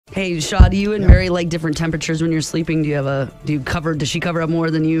Hey, Shaw, do you and Mary like different temperatures when you're sleeping? Does she cover up more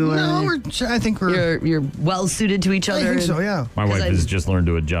than you? No, I think you're well suited to each other. I think so, yeah. My wife has just learned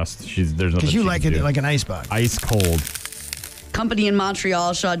to adjust. There's nothing because you she like can it do. like an ice box. Ice cold. Company in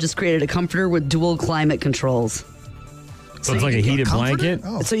Montreal, Shaw just created a comforter with dual climate controls. So it's like a heated blanket?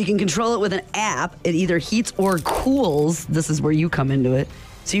 Oh. So you can control it with an app. It either heats or cools. This is where you come into it.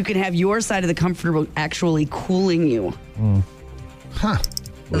 So you can have your side of the comforter actually cooling you. Huh.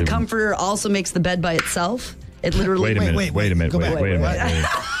 The comforter also makes the bed by itself. It literally... Wait a minute. Go back. Wait a minute.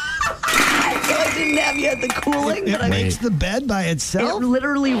 So I didn't have yet the cooling, It but I mean, makes the bed by itself? it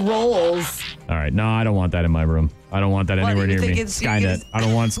literally rolls. All right. No, I don't want that in my room. I don't want that anywhere you near think me. it's- Skynet. I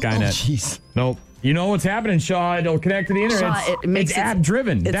don't want Oh, Skynet. jeez. Nope. You know what's happening, Shaw? It'll connect to the internet. Shaw, it makes it's it-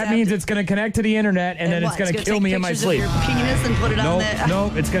 app-driven. it's That app- means it's going to connect to the internet, and then it's going to kill take me in my pictures sleep. Of your penis and put it on the...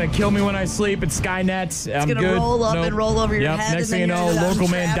 Nope, it's going to kill me when I sleep. It's Skynet. I'm gonna good. roll up and roll over your Yep. head, Next and thing you then know, you're local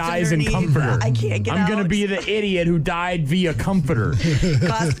man trapped dies in underneath. comforter. I can't get I'm going to out. be the idiot who died via comforter.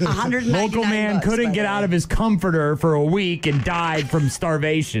 Cost $199. Local man couldn't get out of his comforter for a week and died from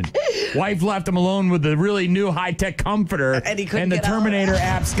starvation. Wife left him alone with the really new high-tech comforter, And he couldn't the get out. Terminator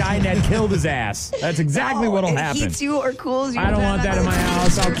app Skynet killed his ass. That's exactly what'll it happen. Heats you or cools you. I don't want that in my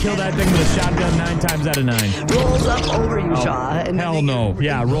house. I'll kill that thing with a shotgun 9 times out of 9. Rolls up over you, Shaw. And Hell then no.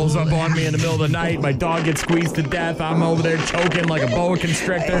 Yeah, rolls up on me in the middle of the night. My dog gets squeezed to death. I'm over there choking like a boa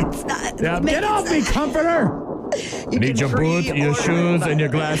constrictor. It's not. Yeah, get off me, comforter! I need your boots, your shoes, and your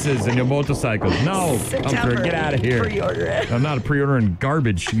glasses, and your motorcycles. No, comforter, get out of here. Pre-order it. I'm not pre-ordering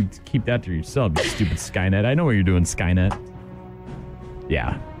garbage. You keep that to yourself, you stupid Skynet. I know what you're doing, Skynet.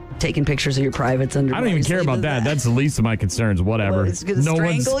 Yeah. Taking pictures of your privates under. I don't even care about that. That's the least of my concerns. Whatever. Well, it's gonna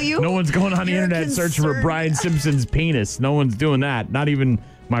strangle you? No one's going on the You're internet searching for concerned. Brian Simpson's penis. No one's doing that. Not even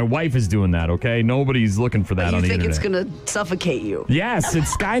my wife is doing that, okay? Nobody's looking for that You on the think internet. it's gonna suffocate you? Yes,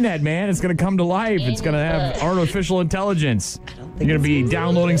 it's Skynet, man. It's going to come to life. It's going to have artificial intelligence. You're going to be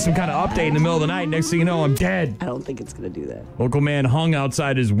downloading some kind of update in the middle of the night. Next thing you know, I'm dead. I don't think it's gonna do that. Local man hung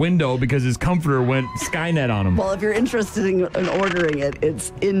outside his window because his comforter went Skynet on him. Well, if you're interested in ordering it,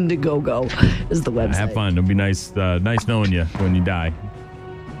 it's Indiegogo is the website. Have fun. It'll be nice knowing you when you die.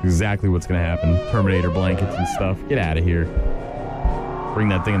 Exactly what's going to happen. Terminator blankets and stuff. Get out of here. Bring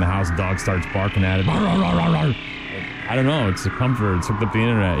that thing in the house. Dog starts barking at it. I don't know. It's a comforter. It's hooked up to the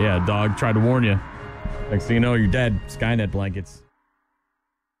internet. Yeah, dog tried to warn you. Next thing you know, you're dead. Skynet blankets.